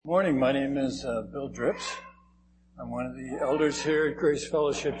Morning, my name is Bill Dripps. I'm one of the elders here at Grace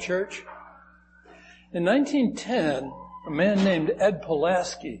Fellowship Church. In 1910, a man named Ed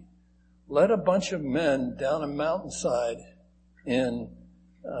Pulaski led a bunch of men down a mountainside in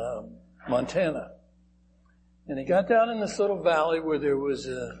Montana. And he got down in this little valley where there was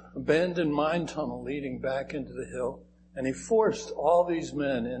an abandoned mine tunnel leading back into the hill, and he forced all these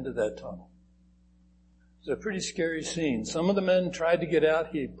men into that tunnel. It was a pretty scary scene. Some of the men tried to get out.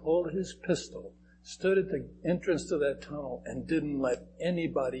 He pulled his pistol, stood at the entrance to that tunnel, and didn't let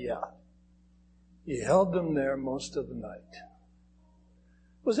anybody out. He held them there most of the night.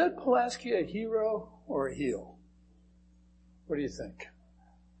 Was Ed Pulaski a hero or a heel? What do you think?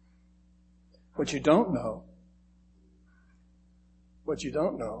 What you don't know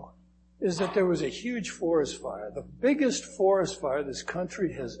is that there was a huge forest fire, the biggest forest fire this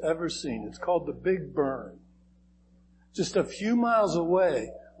country has ever seen. It's called the Big Burn. Just a few miles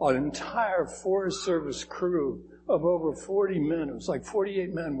away, an entire Forest Service crew of over 40 men, it was like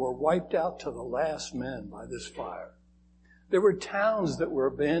 48 men, were wiped out to the last man by this fire. There were towns that were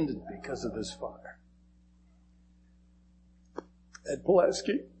abandoned because of this fire. Ed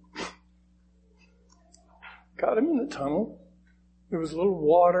Pulaski got him in the tunnel. There was a little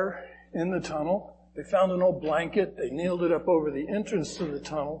water in the tunnel. They found an old blanket. They nailed it up over the entrance to the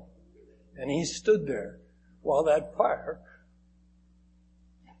tunnel. And he stood there while that fire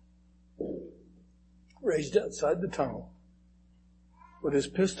raged outside the tunnel with his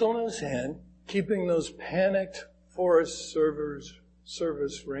pistol in his hand, keeping those panicked Forest Service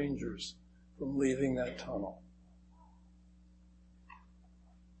rangers from leaving that tunnel.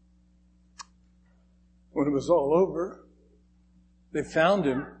 When it was all over, they found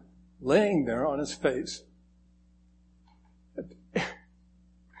him laying there on his face at the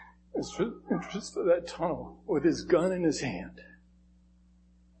entrance to that tunnel with his gun in his hand.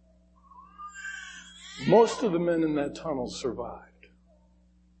 Most of the men in that tunnel survived.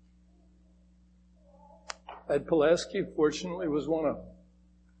 Ed Pulaski, fortunately, was one of them.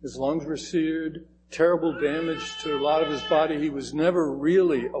 His lungs were seared, terrible damage to a lot of his body. He was never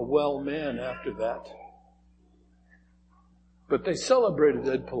really a well man after that. But they celebrated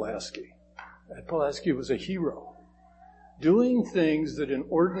Ed Pulaski. Ed Pulaski was a hero, doing things that in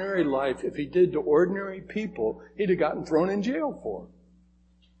ordinary life, if he did to ordinary people, he'd have gotten thrown in jail for.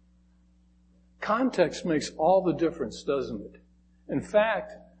 Context makes all the difference, doesn't it? In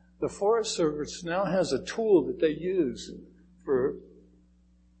fact, the Forest Service now has a tool that they use for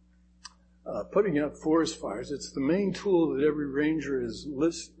putting out forest fires. It's the main tool that every ranger is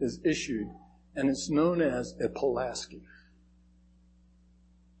issued, and it's known as a Pulaski.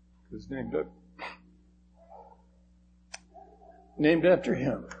 It was named after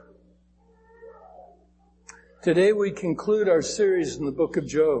him. Today we conclude our series in the book of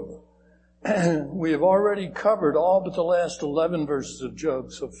Job. We have already covered all but the last 11 verses of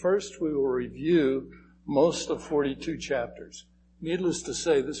Job, so first we will review most of 42 chapters. Needless to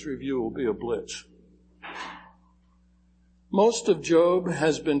say, this review will be a blitz. Most of Job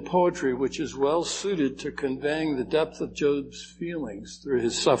has been poetry, which is well suited to conveying the depth of Job's feelings through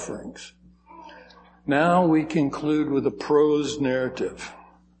his sufferings. Now we conclude with a prose narrative.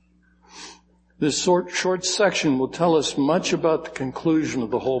 This short section will tell us much about the conclusion of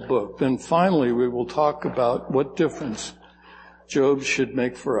the whole book. Then finally we will talk about what difference Job should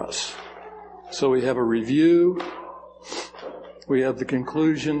make for us. So we have a review, we have the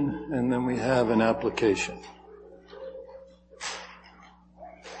conclusion, and then we have an application.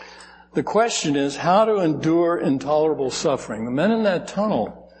 The question is how to endure intolerable suffering. The men in that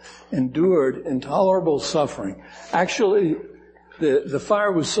tunnel endured intolerable suffering. Actually, the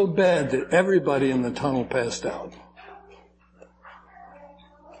fire was so bad that everybody in the tunnel passed out.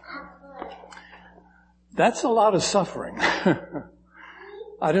 That's a lot of suffering.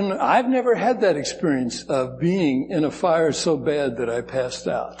 I've never had that experience of being in a fire so bad that I passed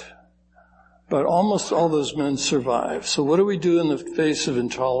out. But almost all those men survived. So what do we do in the face of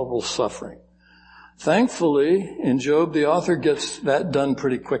intolerable suffering? Thankfully, in Job, the author gets that done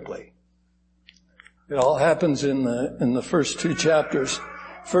pretty quickly. It all happens in the first two chapters.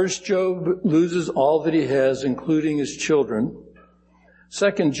 First, Job loses all that he has, including his children.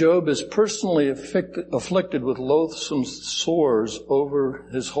 Second, Job is personally afflicted with loathsome sores over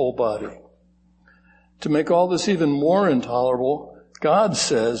his whole body. To make all this even more intolerable, God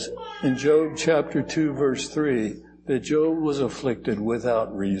says in Job chapter 2, verse 3, that Job was afflicted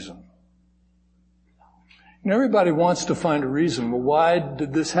without reason. And everybody wants to find a reason. Well, why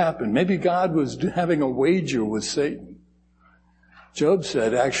did this happen? Maybe God was having a wager with Satan. God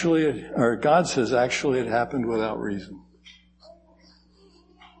says actually it happened without reason.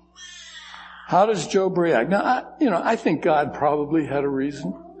 How does Job react? Now, I think God probably had a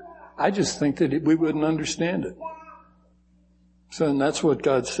reason. I just think that we wouldn't understand it. So, and that's what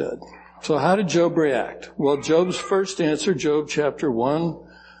God said. So how did Job react? Well, Job's first answer, Job chapter 1,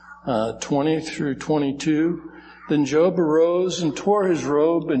 20 through 22. Then Job arose and tore his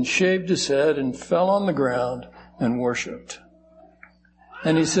robe and shaved his head and fell on the ground and worshipped.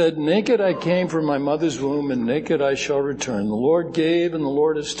 And he said, naked I came from my mother's womb, and naked I shall return. The Lord gave, and the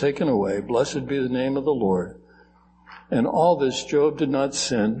Lord has taken away. Blessed be the name of the Lord. And all this, Job did not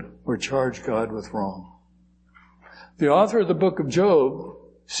sin or charge God with wrong. The author of the book of Job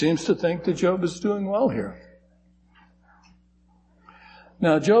seems to think that Job is doing well here.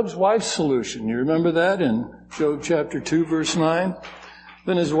 Now, Job's wife's solution, you remember that in Job chapter 2, verse 9?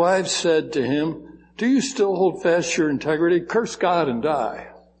 Then his wife said to him, do you still hold fast your integrity? Curse God and die.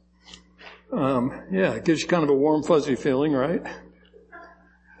 It gives you kind of a warm, fuzzy feeling, right?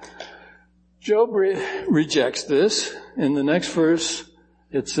 Job rejects this. In the next verse,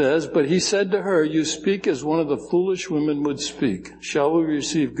 it says, but he said to her, you speak as one of the foolish women would speak. Shall we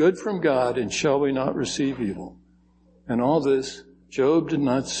receive good from God, and shall we not receive evil? And all this, Job did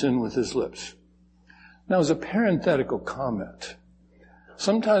not sin with his lips. Now, as a parenthetical comment,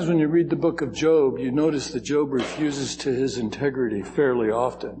 sometimes when you read the book of Job, you notice that Job refuses to his integrity fairly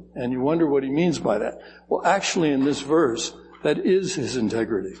often. And you wonder what he means by that. Well, actually, in this verse, that is his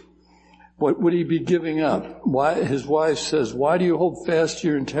integrity. What would he be giving up? Why, his wife says, why do you hold fast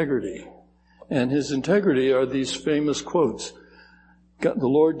your integrity? And his integrity are these famous quotes. The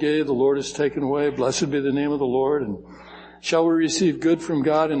Lord gave, the Lord has taken away. Blessed be the name of the Lord. And shall we receive good from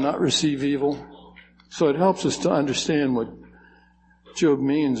God and not receive evil? So it helps us to understand what Job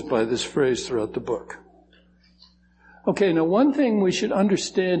means by this phrase throughout the book. Okay, now one thing we should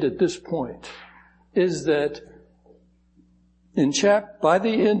understand at this point is that by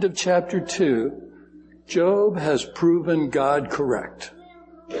the end of chapter 2, Job has proven God correct.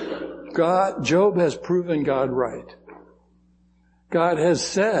 Job has proven God right. God has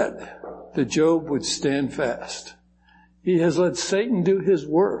said that Job would stand fast. He has let Satan do his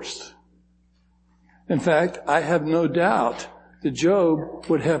worst. In fact, I have no doubt that Job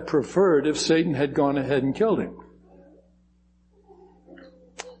would have preferred if Satan had gone ahead and killed him.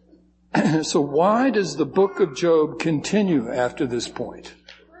 So why does the book of Job continue after this point?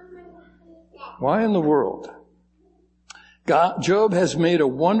 Why in the world? Job has made a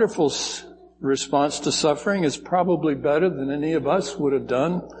wonderful response to suffering. It's probably better than any of us would have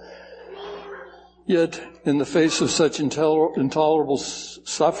done. Yet, in the face of such intolerable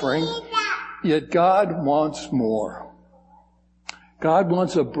suffering, yet God wants more. God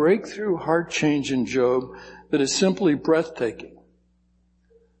wants a breakthrough heart change in Job that is simply breathtaking.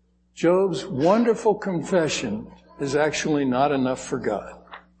 Job's wonderful confession is actually not enough for God.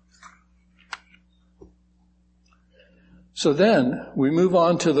 So then we move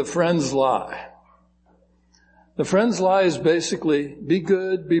on to the friend's lie. The friend's lie is basically be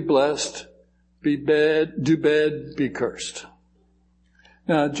good, be blessed, be bad, do bad, be cursed.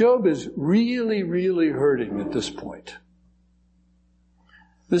 Now, Job is really, really hurting at this point.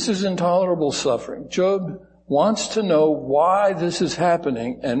 This is intolerable suffering. Job wants to know why this is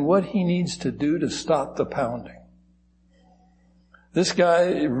happening and what he needs to do to stop the pounding. This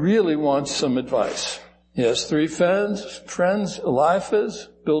guy really wants some advice. He has 3 friends, Eliphaz,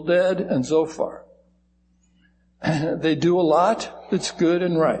 Bildad, and Zophar. They do a lot that's good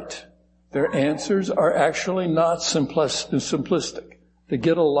and right. Their answers are actually not simplistic. They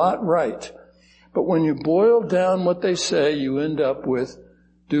get a lot right. But when you boil down what they say, you end up with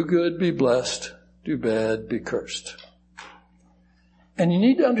do good, be blessed, do bad, be cursed. And you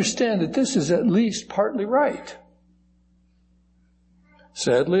need to understand that this is at least partly right.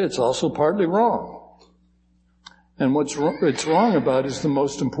 Sadly, it's also partly wrong. And what's wrong about is the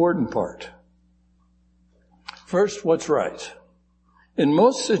most important part. First, what's right? In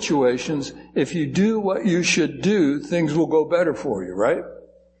most situations, if you do what you should do, things will go better for you, right?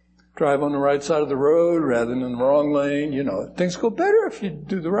 Drive on the right side of the road rather than in the wrong lane. Things go better if you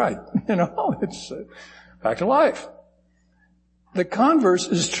do the right. It's back to life. The converse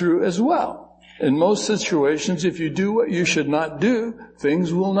is true as well. In most situations, if you do what you should not do,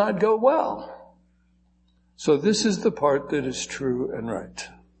 things will not go well. So this is the part that is true and right.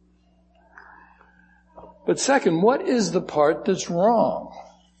 But second, what is the part that's wrong?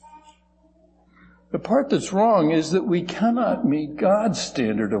 The part that's wrong is that we cannot meet God's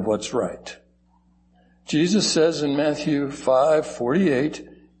standard of what's right. Jesus says in Matthew 5:48,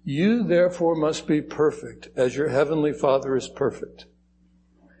 you therefore must be perfect as your heavenly Father is perfect.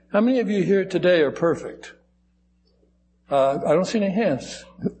 How many of you here today are perfect? I don't see any hands.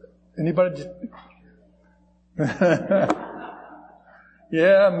 Anybody?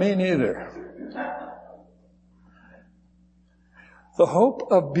 Yeah, me neither. The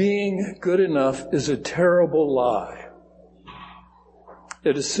hope of being good enough is a terrible lie.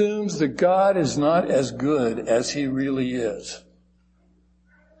 It assumes that God is not as good as He really is.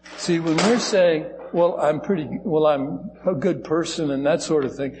 See, when we're saying, I'm a good person and that sort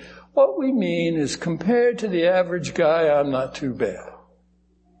of thing, what we mean is compared to the average guy, I'm not too bad.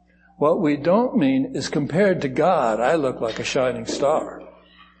 What we don't mean is compared to God, I look like a shining star.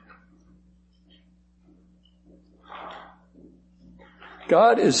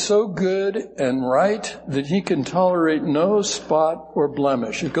 God is so good and right that He can tolerate no spot or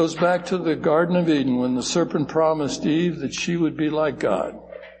blemish. It goes back to the Garden of Eden when the serpent promised Eve that she would be like God.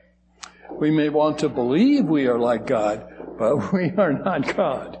 We may want to believe we are like God, but we are not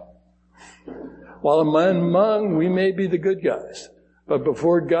God. While among we may be the good guys, but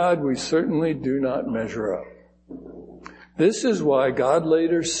before God we certainly do not measure up. This is why God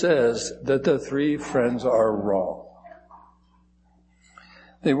later says that the three friends are wrong.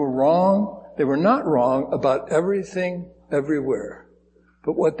 They were wrong. They were not wrong about everything, everywhere.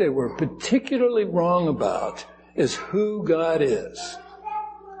 But what they were particularly wrong about is who God is.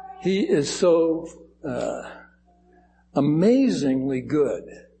 He is so amazingly good.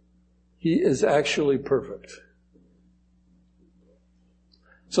 He is actually perfect.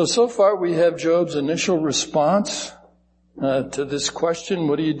 So far we have Job's initial response to this question,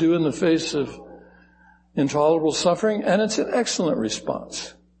 what do you do in the face of intolerable suffering? And it's an excellent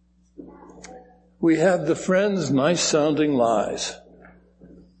response. We have the friends' nice-sounding lies.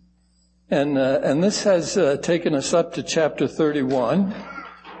 And this has taken us up to chapter 31.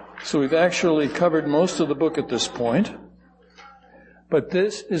 So we've actually covered most of the book at this point. But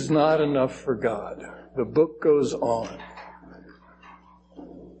this is not enough for God. The book goes on.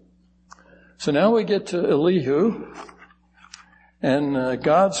 So now we get to Elihu. And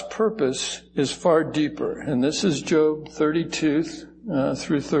God's purpose is far deeper. And this is Job 32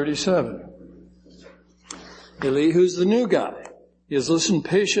 through 37. Elihu's the new guy. He has listened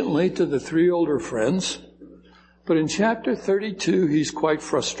patiently to the three older friends. But in chapter 32, he's quite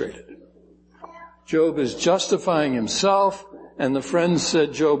frustrated. Job is justifying himself, and the friends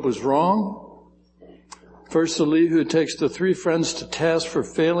said Job was wrong. First, Elihu takes the three friends to task for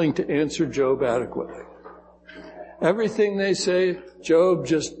failing to answer Job adequately. Everything they say, Job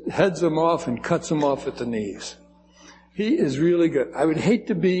just heads them off and cuts them off at the knees. He is really good. I would hate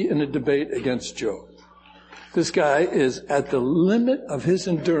to be in a debate against Job. This guy is at the limit of his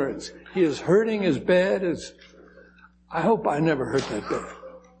endurance. He is hurting as bad as, I hope I never hurt that bad.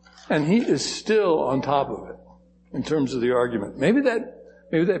 And he is still on top of it in terms of the argument. Maybe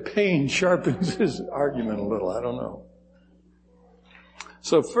that pain sharpens his argument a little. I don't know.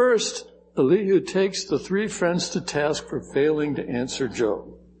 So first, Elihu takes the three friends to task for failing to answer Job.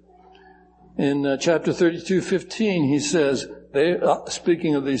 In chapter 32:15, he says,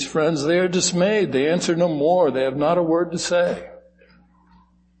 speaking of these friends, they are dismayed. They answer no more. They have not a word to say.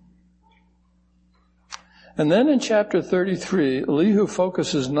 And then in chapter 33, Elihu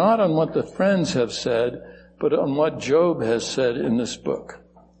focuses not on what the friends have said, but on what Job has said in this book.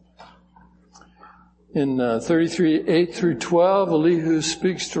 In 33:8 through 12, Elihu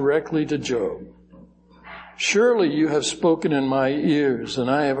speaks directly to Job. Surely you have spoken in my ears,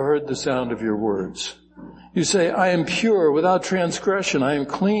 and I have heard the sound of your words. You say, I am pure, without transgression. I am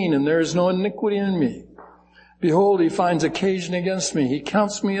clean, and there is no iniquity in me. Behold, he finds occasion against me. He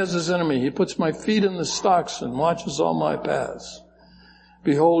counts me as his enemy. He puts my feet in the stocks and watches all my paths.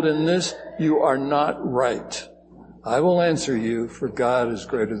 Behold, in this you are not right. I will answer you, for God is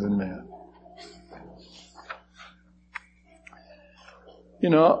greater than man. You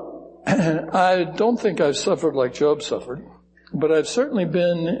know, I don't think I've suffered like Job suffered, but I've certainly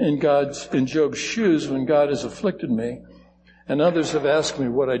been in Job's shoes when God has afflicted me, and others have asked me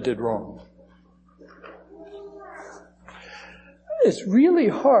what I did wrong. It's really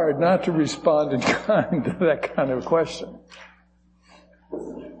hard not to respond in kind to that kind of question.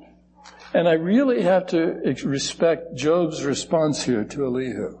 And I really have to respect Job's response here to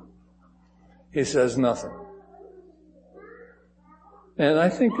Elihu. He says nothing. And I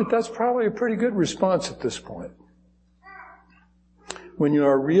think that that's probably a pretty good response at this point. When you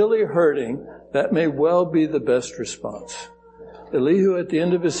are really hurting, that may well be the best response. Elihu, at the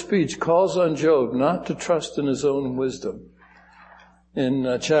end of his speech, calls on Job not to trust in his own wisdom.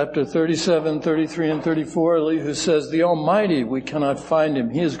 In chapter 37, 33, and 34, Elihu says, the Almighty, we cannot find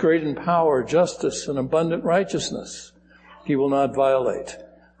him. He is great in power, justice, and abundant righteousness. He will not violate.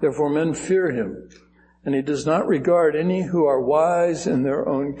 Therefore men fear him. and he does not regard any who are wise in their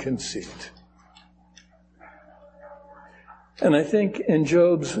own conceit. And I think in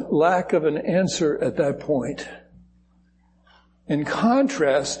Job's lack of an answer at that point, in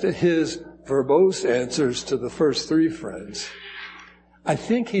contrast to his verbose answers to the first three friends, I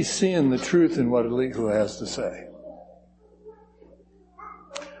think he's seeing the truth in what Elihu has to say.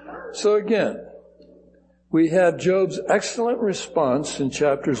 So again, we have Job's excellent response in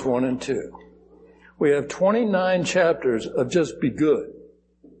chapters 1 and 2. We have 29 chapters of just be good.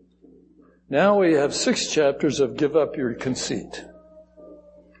 Now we have 6 chapters of give up your conceit.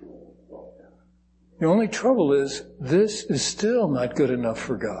 The only trouble is, this is still not good enough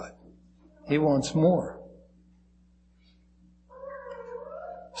for God. He wants more.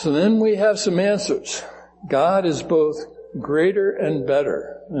 So then we have some answers. God is both greater and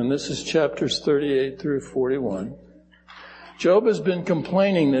better. And this is chapters 38 through 41. Job has been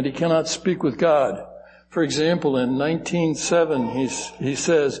complaining that he cannot speak with God. For example, in 19:7, he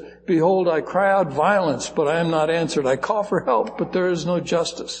says, "Behold, I cry out violence, but I am not answered. I call for help, but there is no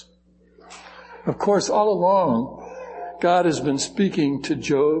justice." Of course, all along, God has been speaking to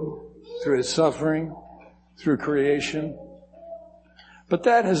Job through his suffering, through creation. But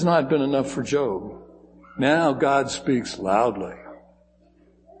that has not been enough for Job. Now God speaks loudly.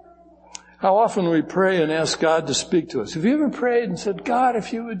 How often we pray and ask God to speak to us. Have you ever prayed and said, "God,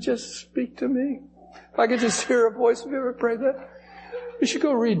 if you would just speak to me? If I could just hear a voice." Have you ever prayed that? You should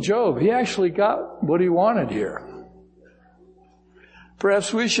go read Job. He actually got what he wanted here.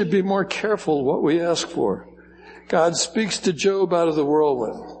 Perhaps we should be more careful what we ask for. God speaks to Job out of the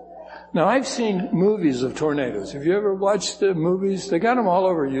whirlwind. Now, I've seen movies of tornadoes. Have you ever watched the movies? They got them all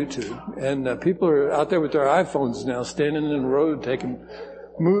over YouTube. And people are out there with their iPhones now, standing in the road taking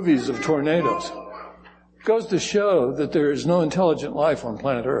movies of tornadoes. It goes to show that there is no intelligent life on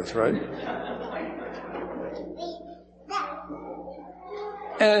planet Earth, right?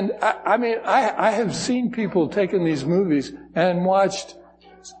 And I have seen people taking these movies and watched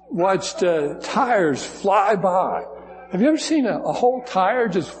tires fly by. Have you ever seen a whole tire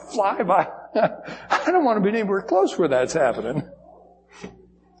just fly by? I don't want to be anywhere close where that's happening.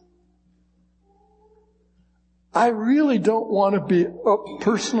 I really don't want to be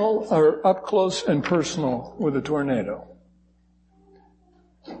up close and personal with a tornado.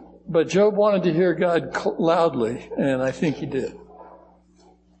 But Job wanted to hear God loudly, and I think he did.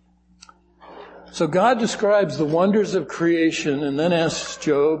 So God describes the wonders of creation and then asks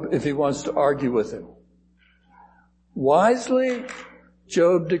Job if he wants to argue with him. Wisely,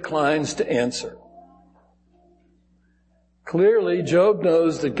 Job declines to answer. Clearly, Job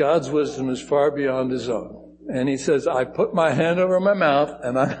knows that God's wisdom is far beyond his own. And he says, "I put my hand over my mouth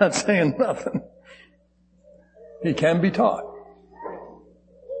and I'm not saying nothing." He can be taught.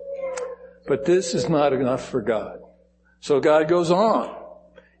 But this is not enough for God. So God goes on.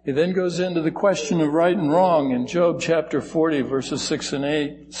 He then goes into the question of right and wrong. In Job chapter 40, verses 6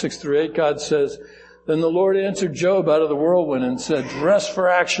 through 8, God says, "Then the Lord answered Job out of the whirlwind and said, 'Dress for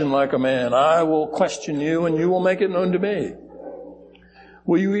action like a man. I will question you and you will make it known to me.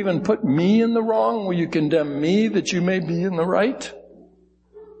 Will you even put me in the wrong? Will you condemn me that you may be in the right?'"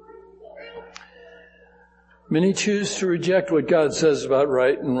 Many choose to reject what God says about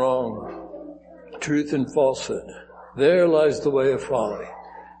right and wrong, truth and falsehood. There lies the way of folly.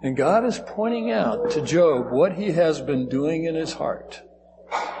 And God is pointing out to Job what he has been doing in his heart.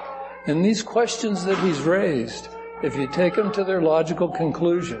 And these questions that he's raised, if you take them to their logical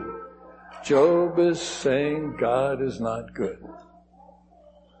conclusion, Job is saying God is not good.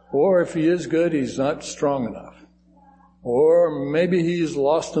 Or if he is good, he's not strong enough. Or maybe he's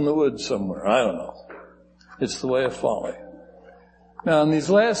lost in the woods somewhere. I don't know. It's the way of folly. Now, in these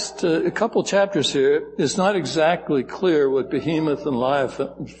last couple chapters here, it's not exactly clear what Behemoth and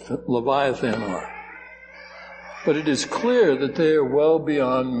Leviathan are. But it is clear that they are well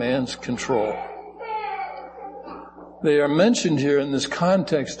beyond man's control. They are mentioned here in this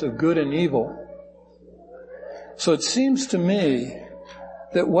context of good and evil. So it seems to me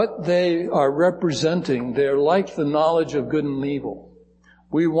that what they are representing, they're like the knowledge of good and evil.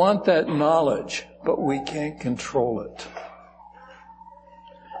 We want that knowledge, but we can't control it.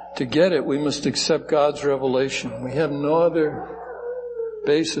 To get it, we must accept God's revelation. We have no other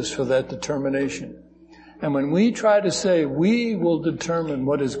basis for that determination. And when we try to say we will determine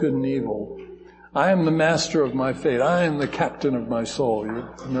what is good and evil, I am the master of my fate. I am the captain of my soul. You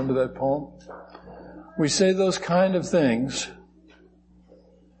remember that poem? We say those kind of things,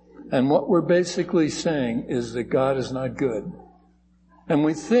 and what we're basically saying is that God is not good. And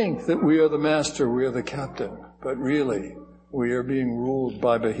we think that we are the master, we are the captain, but really we are being ruled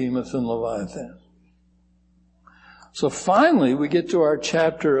by Behemoth and Leviathan. So finally, we get to our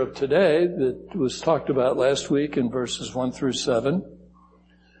chapter of today that was talked about last week in verses 1 through 7.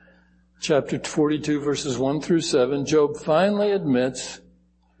 Chapter 42, verses 1 through 7. Job finally admits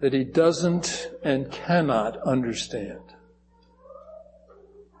that he doesn't and cannot understand.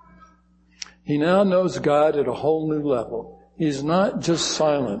 He now knows God at a whole new level. He's not just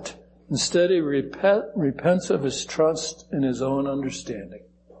silent. Instead, he repents of his trust in his own understanding.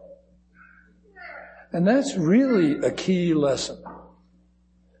 And that's really a key lesson.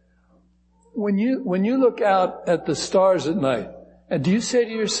 When you look out at the stars at night, and do you say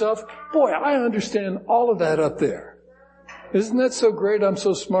to yourself, boy, I understand all of that up there. Isn't that so great? I'm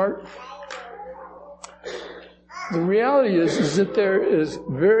so smart. The reality is that there is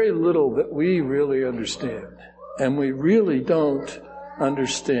very little that we really understand. And we really don't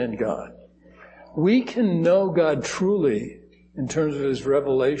understand God. We can know God truly in terms of his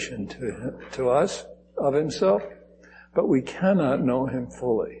revelation to us of himself, but we cannot know him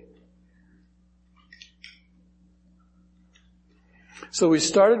fully. So we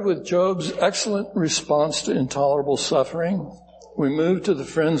started with Job's excellent response to intolerable suffering. We moved to the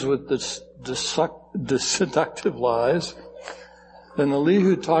friends with the seductive lies. Then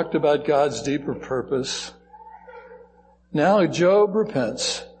Elihu talked about God's deeper purpose. Now Job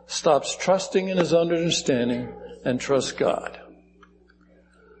repents, stops trusting in his understanding, and trusts God.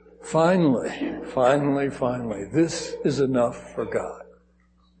 Finally, this is enough for God.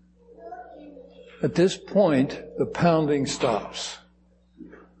 At this point, the pounding stops.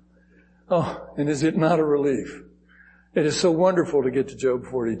 Oh, and is it not a relief? It is so wonderful to get to Job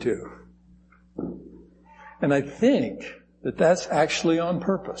 42. And I think that that's actually on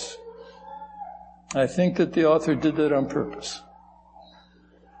purpose. I think that the author did that on purpose.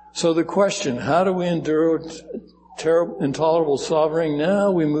 So the question, how do we endure terrible, intolerable suffering?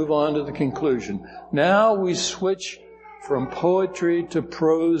 Now we move on to the conclusion. Now we switch from poetry to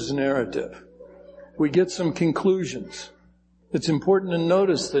prose narrative. We get some conclusions. It's important to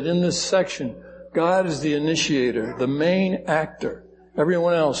notice that in this section, God is the initiator, the main actor.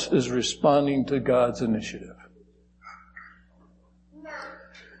 Everyone else is responding to God's initiative.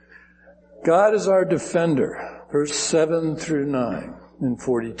 God is our defender, verse 7 through 9 in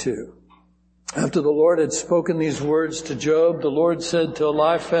 42. After the Lord had spoken these words to Job, the Lord said to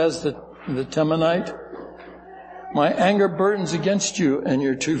Eliphaz the Temanite, my anger burdens against you and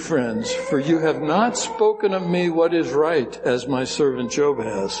your two friends, for you have not spoken of me what is right, as my servant Job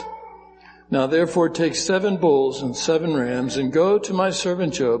has. Now therefore take 7 bulls and 7 rams, and go to my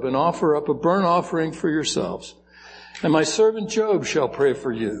servant Job, and offer up a burnt offering for yourselves. And my servant Job shall pray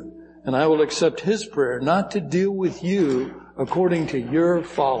for you, and I will accept his prayer, not to deal with you according to your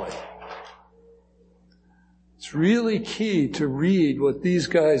folly. It's really key to read what these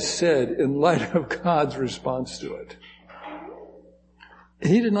guys said in light of God's response to it.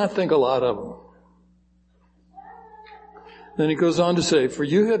 He did not think a lot of them. Then he goes on to say, for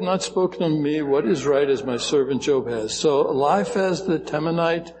you have not spoken of me what is right, as my servant Job has. So Eliphaz the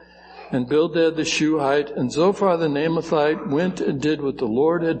Temanite and Bildad the Shuhite and Zophar the Naamathite went and did what the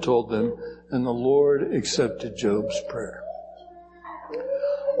Lord had told them, and the Lord accepted Job's prayer.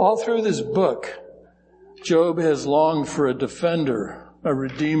 All through this book, Job has longed for a defender, a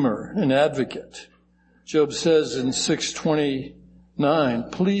redeemer, an advocate. Job says in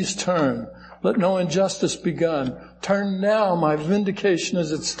 6:29, please turn, let no injustice be done. Turn now, my vindication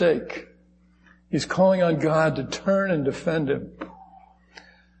is at stake. He's calling on God to turn and defend him.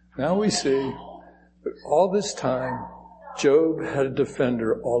 Now we see, all this time, Job had a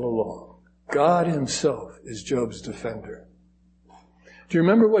defender all along. God himself is Job's defender. Do you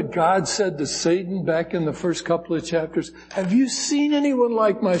remember what God said to Satan back in the first couple of chapters? Have you seen anyone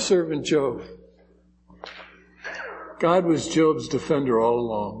like my servant Job? God was Job's defender all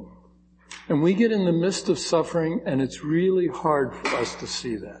along. And we get in the midst of suffering, and it's really hard for us to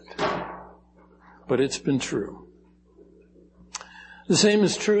see that. But it's been true. The same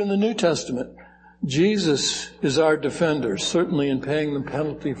is true in the New Testament. Jesus is our defender, certainly in paying the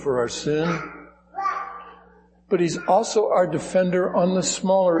penalty for our sin. But he's also our defender on the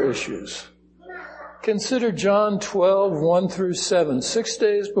smaller issues. Consider John 12:1 through 7. 6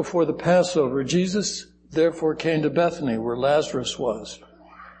 days before the Passover, Jesus therefore came to Bethany, where Lazarus was,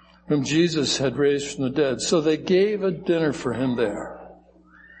 whom Jesus had raised from the dead. So they gave a dinner for him there.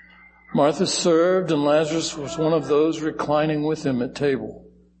 Martha served, and Lazarus was one of those reclining with him at table.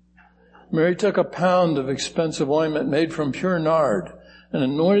 Mary took a pound of expensive ointment made from pure nard, and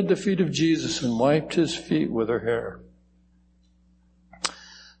anointed the feet of Jesus and wiped his feet with her hair.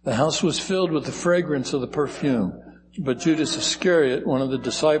 The house was filled with the fragrance of the perfume, but Judas Iscariot, one of the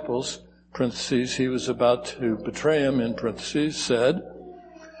disciples, parentheses, he was about to betray him, in parentheses, said,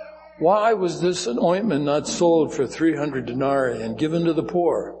 "Why was this ointment not sold for 300 denarii and given to the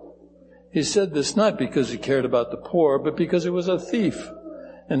poor?" He said this not because he cared about the poor, but because he was a thief.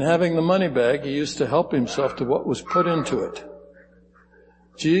 And having the money bag, he used to help himself to what was put into it.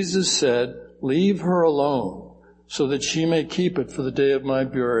 Jesus said, "Leave her alone, so that she may keep it for the day of my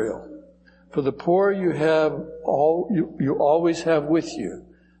burial. For the poor you always have with you,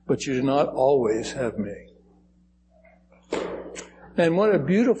 but you do not always have me." And what a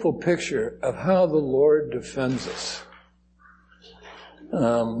beautiful picture of how the Lord defends us.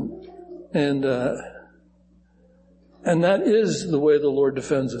 And that is the way the Lord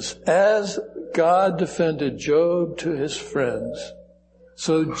defends us. As God defended Job to his friends,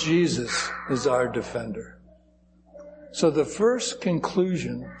 so Jesus is our defender. So the first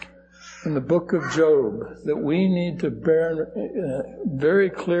conclusion in the book of Job that we need to bear very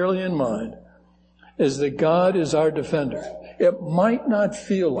clearly in mind is that God is our defender. It might not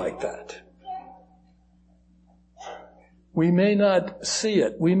feel like that. We may not see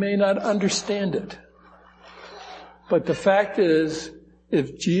it. We may not understand it. But the fact is,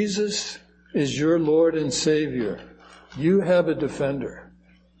 if Jesus is your Lord and Savior, you have a defender.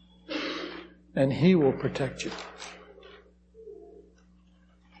 And He will protect you.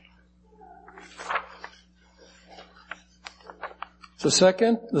 The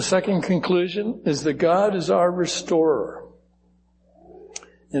second conclusion is that God is our restorer.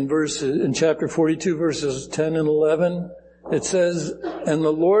 In chapter 42, verses 10 and 11, it says, "And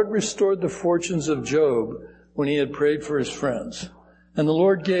the Lord restored the fortunes of Job when he had prayed for his friends. And the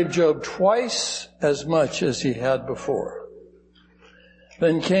Lord gave Job twice as much as he had before.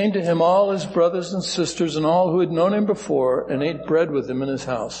 Then came to him all his brothers and sisters and all who had known him before and ate bread with him in his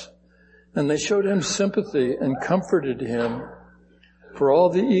house. And they showed him sympathy and comforted him for all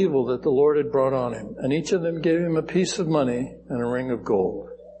the evil that the Lord had brought on him. And each of them gave him a piece of money and a ring of gold."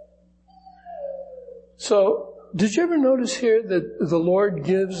 So, did you ever notice here that the Lord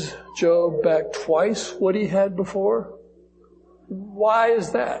gives Job back twice what he had before? Why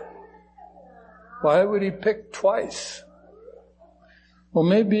is that? Why would he pick twice? Well,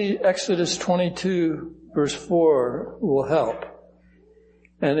 maybe Exodus 22 verse 4 will help.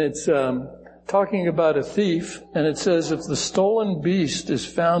 And it's talking about a thief, and it says, "If the stolen beast is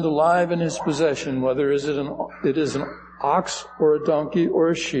found alive in his possession, whether it is an ox or a donkey or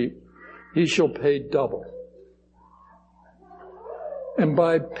a sheep, he shall pay double." And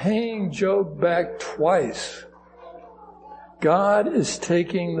by paying Job back twice, God is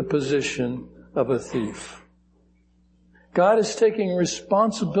taking the position of a thief. God is taking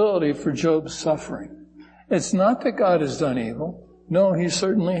responsibility for Job's suffering. It's not that God has done evil. No, He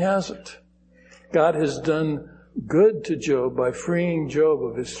certainly hasn't. God has done good to Job by freeing Job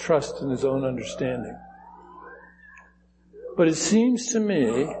of his trust in his own understanding. But it seems to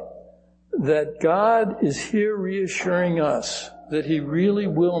me that God is here reassuring us that He really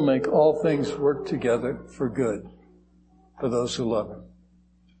will make all things work together for good for those who love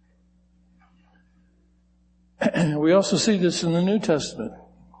Him. We also see this in the New Testament.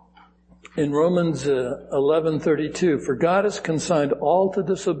 In Romans 11:32, "For God has consigned all to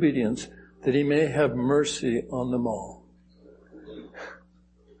disobedience, that He may have mercy on them all."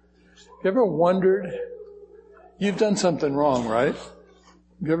 You ever wondered, you've done something wrong, right?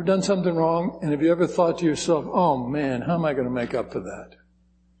 Have you ever done something wrong? And have you ever thought to yourself, "Oh man, how am I going to make up for that?"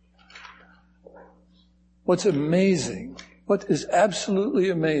 What's amazing, what is absolutely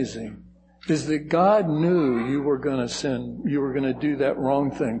amazing, is that God knew you were going to sin, you were going to do that wrong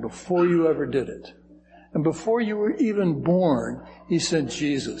thing before you ever did it. And before you were even born, He sent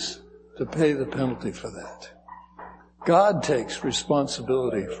Jesus to pay the penalty for that. God takes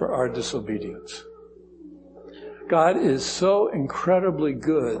responsibility for our disobedience. God is so incredibly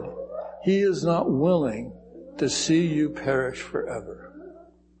good, He is not willing to see you perish forever.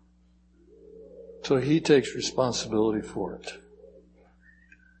 So He takes responsibility for it.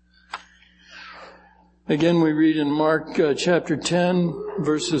 Again, we read in Mark chapter 10,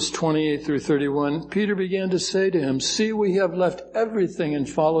 verses 28 through 31, "Peter began to say to him, 'See, we have left everything and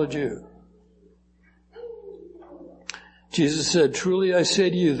followed you.' Jesus said, 'Truly I say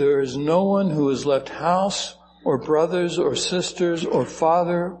to you, there is no one who has left house or brothers or sisters or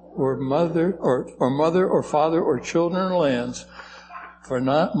father or mother or father or children or lands for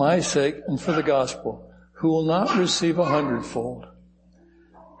not my sake and for the gospel, who will not receive 100-fold.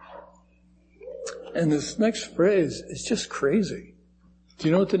 And this next phrase is just crazy. Do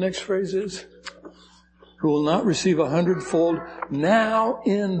you know what the next phrase is? Who will not receive 100-fold now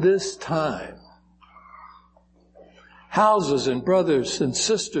in this time. houses and brothers and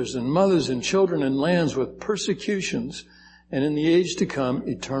sisters and mothers and children and lands with persecutions, and in the age to come,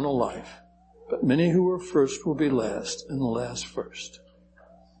 eternal life. But many who were first will be last, and the last first.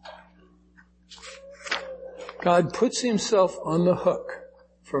 God puts himself on the hook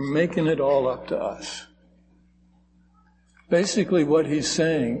for making it all up to us. Basically what he's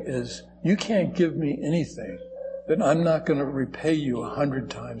saying is, you can't give me anything that I'm not going to repay you 100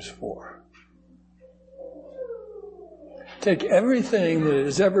 times for. Take everything that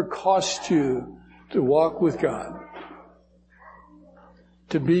has ever cost you to walk with God,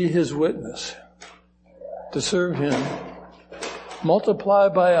 to be his witness, to serve him, multiply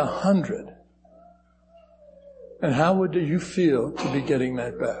by 100. And how would you feel to be getting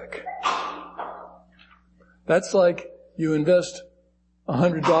that back? That's like you invest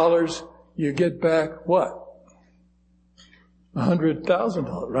 $100, you get back what?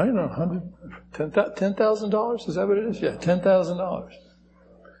 $100,000, right? $10,000? Is that what it is? Yeah, $10,000.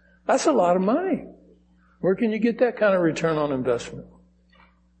 That's a lot of money. Where can you get that kind of return on investment?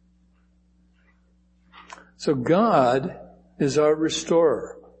 So God is our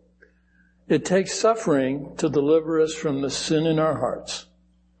restorer. It takes suffering to deliver us from the sin in our hearts.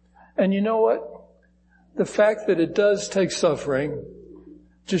 And you know what? The fact that it does take suffering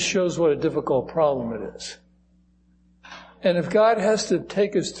just shows what a difficult problem it is. And if God has to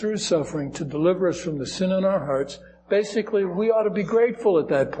take us through suffering to deliver us from the sin in our hearts, basically we ought to be grateful at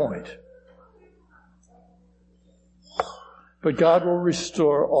that point. But God will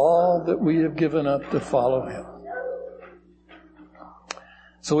restore all that we have given up to follow him.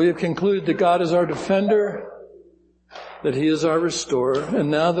 So we have concluded that God is our defender, that he is our restorer, and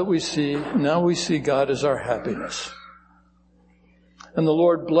now we see God as our happiness. And the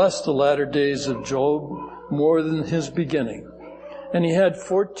Lord blessed the latter days of Job more than his beginning. And he had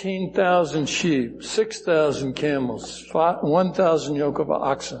 14,000 sheep, 6,000 camels, 1,000 yoke of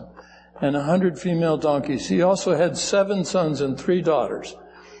oxen, and 100 female donkeys. He also had 7 sons and 3 daughters.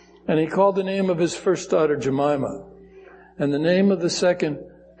 And he called the name of his first daughter Jemimah, and the name of the second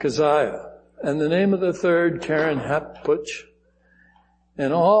Keziah, and the name of the third Karen Happuch. And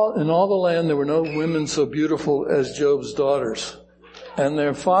in all the land there were no women so beautiful as Job's daughters. And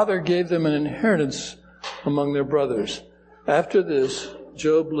their father gave them an inheritance among their brothers. After this,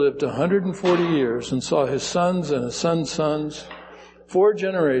 Job lived 140 years and saw his sons and his sons' sons, 4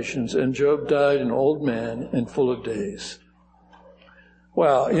 generations, and Job died an old man and full of days.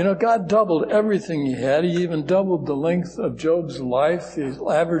 Wow, God doubled everything he had. He even doubled the length of Job's life. His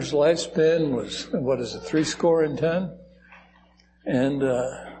average lifespan was, 70? And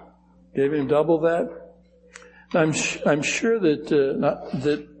gave him double that. I'm sure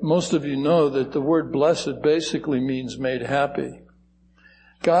that most of you know that the word blessed basically means made happy.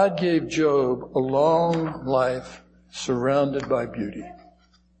 God gave Job a long life surrounded by beauty.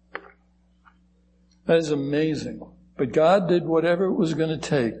 That is amazing. But God did whatever it was going to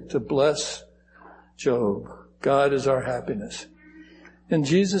take to bless Job. God is our happiness. In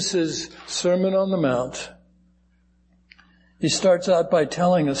Jesus' Sermon on the Mount, he starts out by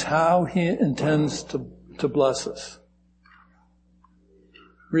telling us how he intends to bless us.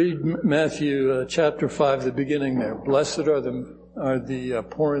 Read Matthew chapter 5, the beginning there. Blessed are the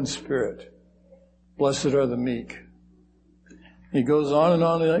poor in spirit. Blessed are the meek. He goes on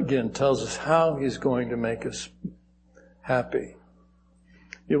and again, tells us how he's going to make us happy.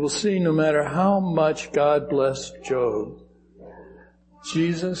 You will see no matter how much God blessed Job,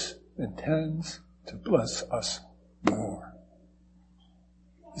 Jesus intends to bless us more.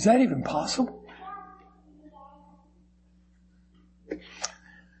 Is that even possible?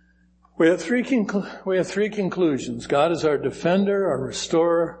 We have three conclusions. God is our defender, our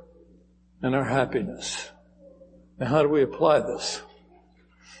restorer, and our happiness. Now, how do we apply this?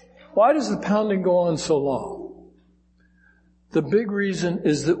 Why does the pounding go on so long? The big reason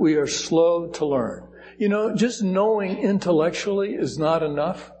is that we are slow to learn. Just knowing intellectually is not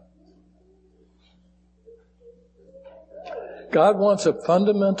enough. God wants a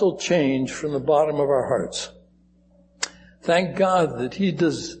fundamental change from the bottom of our hearts. Thank God that he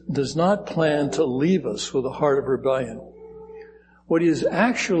does not plan to leave us with a heart of rebellion. What he is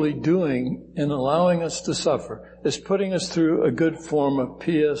actually doing in allowing us to suffer is putting us through a good form of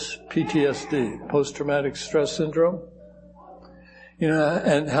PTSD, post-traumatic stress syndrome.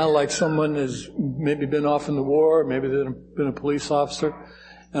 And how like someone has maybe been off in the war, maybe they've been a police officer,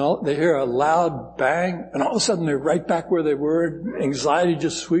 and they hear a loud bang, and all of a sudden they're right back where they were. Anxiety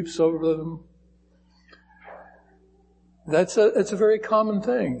just sweeps over them. It's a very common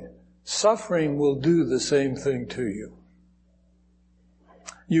thing. Suffering will do the same thing to you.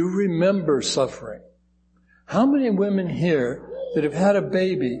 You remember suffering. How many women here that have had a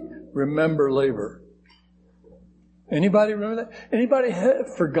baby remember labor? Anybody remember that? Anybody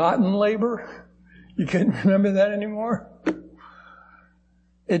have forgotten labor? You can't remember that anymore?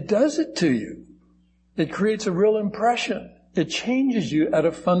 It does it to you. It creates a real impression. It changes you at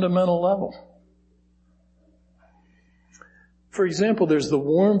a fundamental level. For example, there's the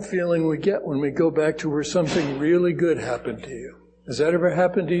warm feeling we get when we go back to where something really good happened to you. Has that ever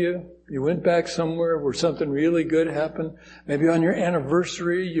happened to you? You went back somewhere where something really good happened. Maybe on your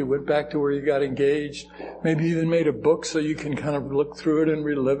anniversary, you went back to where you got engaged. Maybe you even made a book so you can kind of look through it and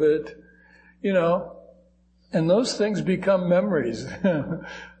relive it. You know, and those things become memories.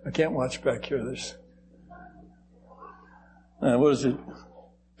 I can't watch back here. There's, what is it?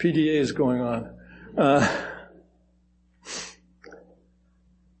 PDA is going on.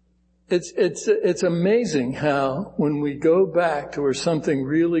 It's amazing how when we go back to where something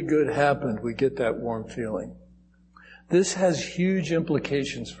really good happened, we get that warm feeling. This has huge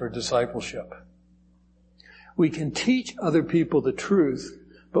implications for discipleship. We can teach other people the truth,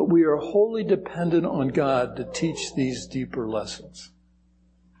 but we are wholly dependent on God to teach these deeper lessons.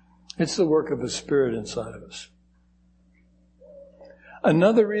 It's the work of the Spirit inside of us.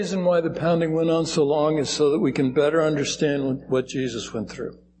 Another reason why the pounding went on so long is so that we can better understand what Jesus went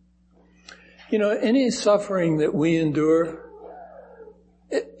through. You know, any suffering that we endure,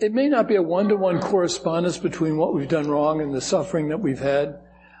 it may not be a one-to-one correspondence between what we've done wrong and the suffering that we've had,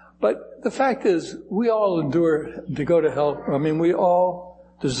 but the fact is, we all endure to go to hell. I mean, we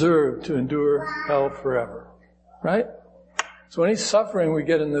all deserve to endure hell forever, right? So any suffering we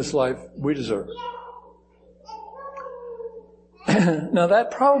get in this life, we deserve it. Now,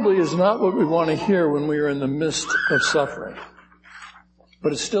 that probably is not what we want to hear when we are in the midst of suffering,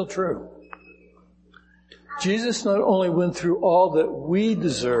 but it's still true. Jesus not only went through all that we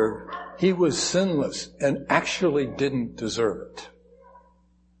deserve, he was sinless and actually didn't deserve it.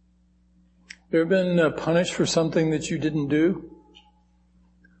 You ever been punished for something that you didn't do?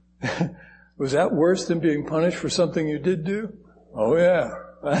 Was that worse than being punished for something you did do? Oh yeah,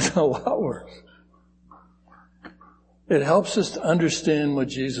 that's a lot worse. It helps us to understand what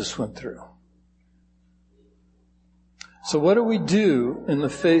Jesus went through. So what do we do in the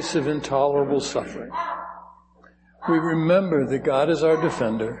face of intolerable suffering? We remember that God is our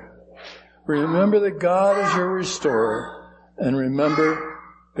defender. Remember that God is your restorer. And remember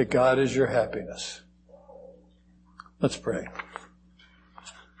that God is your happiness. Let's pray.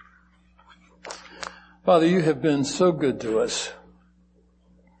 Father, you have been so good to us.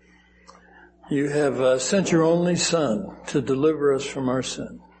 You have sent your only Son to deliver us from our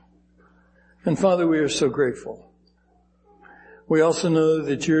sin. And Father, we are so grateful. We also know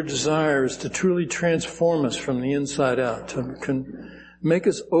that your desire is to truly transform us from the inside out, to make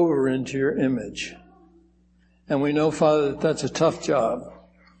us over into your image. And we know, Father, that that's a tough job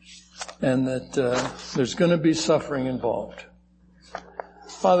and that there's going to be suffering involved.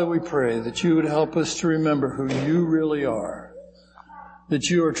 Father, we pray that you would help us to remember who you really are, that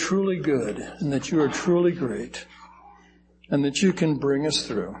you are truly good and that you are truly great and that you can bring us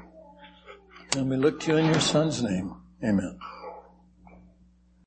through. And we look to you in your Son's name. Amen.